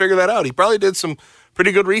to try to figure that out. He probably did some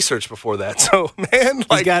pretty good research before that. So, man,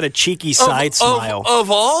 he's got a cheeky side smile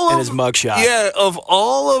of all in his mugshot. Yeah, of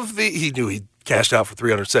all of he knew he cashed out for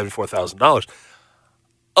 $374,000.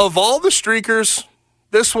 Of all the streakers,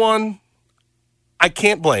 this one, I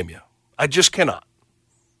can't blame you. I just cannot.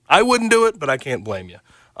 I wouldn't do it, but I can't blame you.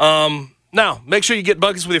 Now, make sure you get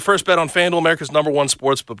buckets with your first bet on FanDuel, America's #1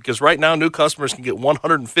 sportsbook, because right now new customers can get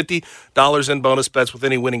 $150 in bonus bets with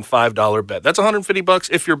any winning $5 bet. That's $150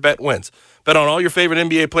 if your bet wins. Bet on all your favorite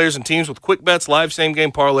NBA players and teams with quick bets, live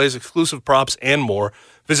same-game parlays, exclusive props, and more.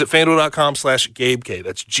 Visit FanDuel.com/GabeK.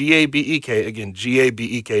 That's G-A-B-E-K. Again,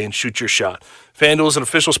 G-A-B-E-K, and shoot your shot. FanDuel is an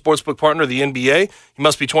official sportsbook partner of the NBA. You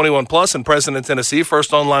must be 21 plus and present in Tennessee.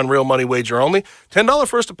 First online real money wager only. $10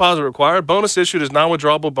 first deposit required. Bonus issued as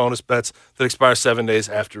non-withdrawable bonus bets that expire 7 days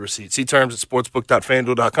after receipt. See terms at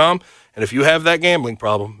sportsbook.fanduel.com. And if you have that gambling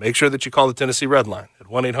problem, make sure that you call the Tennessee Red Line at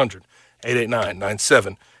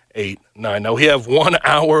 1-800-889-9780. Now, we have 1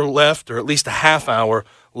 hour left, or at least a half hour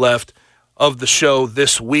left of the show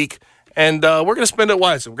this week, and we're going to spend it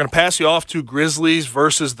wisely. We're going to pass you off to Grizzlies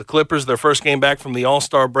versus the Clippers, their first game back from the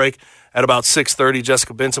All-Star break at about 6:30.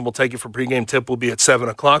 Jessica Benson will take you for pregame tip. Will be at 7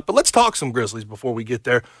 o'clock. But let's talk some Grizzlies before we get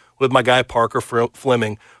there with my guy Parker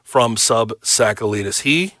Fleming from Sub Sacalitas.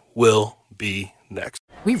 He will be next.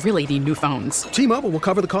 We really need new phones. T-Mobile will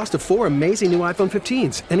cover the cost of 4 amazing new iPhone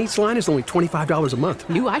 15s, and each line is only $25 a month.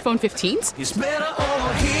 New iPhone 15s? It's better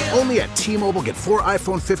over here. Only at T-Mobile, get 4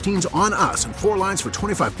 iPhone 15s on us and 4 lines for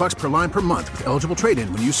 $25 per line per month with eligible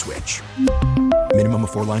trade-in when you switch. Minimum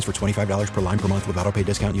of 4 lines for $25 per line per month with autopay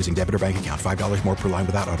discount using debit or bank account. $5 more per line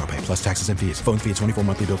without autopay, plus taxes and fees. Phone fee at 24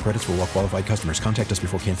 monthly bill credits for well-qualified customers. Contact us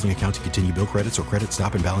before canceling account to continue bill credits or credit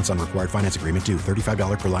stop and balance on required finance agreement due.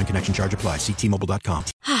 $35 per line connection charge applies. See T-Mobile.com.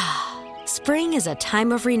 Spring is a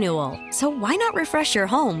time of renewal, so why not refresh your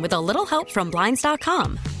home with a little help from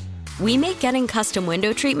Blinds.com? We make getting custom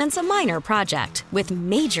window treatments a minor project with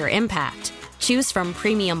major impact. Choose from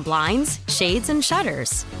premium blinds, shades, and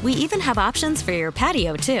shutters. We even have options for your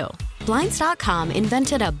patio, too. Blinds.com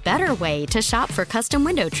invented a better way to shop for custom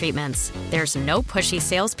window treatments. There's no pushy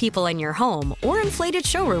salespeople in your home or inflated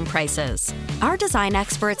showroom prices. Our design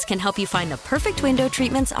experts can help you find the perfect window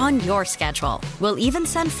treatments on your schedule. We'll even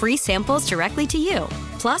send free samples directly to you.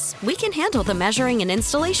 Plus, we can handle the measuring and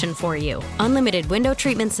installation for you. Unlimited window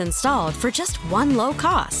treatments installed for just one low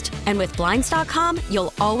cost. And with Blinds.com,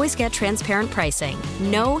 you'll always get transparent pricing.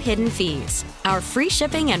 No hidden fees. Our free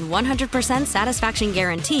shipping and 100% satisfaction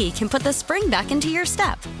guarantee can put the spring back into your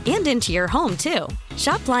step and into your home, too.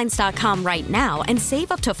 Shop Blinds.com right now and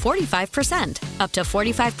save up to 45%. Up to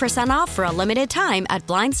 45% off for a limited time at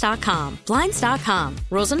Blinds.com. Blinds.com.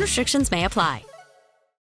 Rules and restrictions may apply.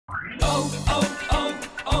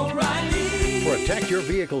 Protect your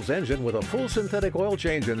vehicle's engine with a full synthetic oil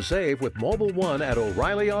change and save with Mobil 1 at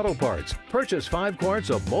O'Reilly Auto Parts. Purchase 5 quarts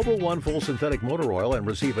of Mobil 1 full synthetic motor oil and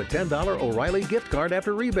receive a $10 O'Reilly gift card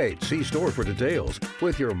after rebate. See store for details.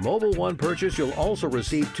 With your Mobil 1 purchase, you'll also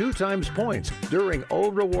receive 2 times points during O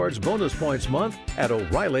Rewards Bonus Points Month at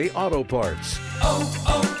O'Reilly Auto Parts.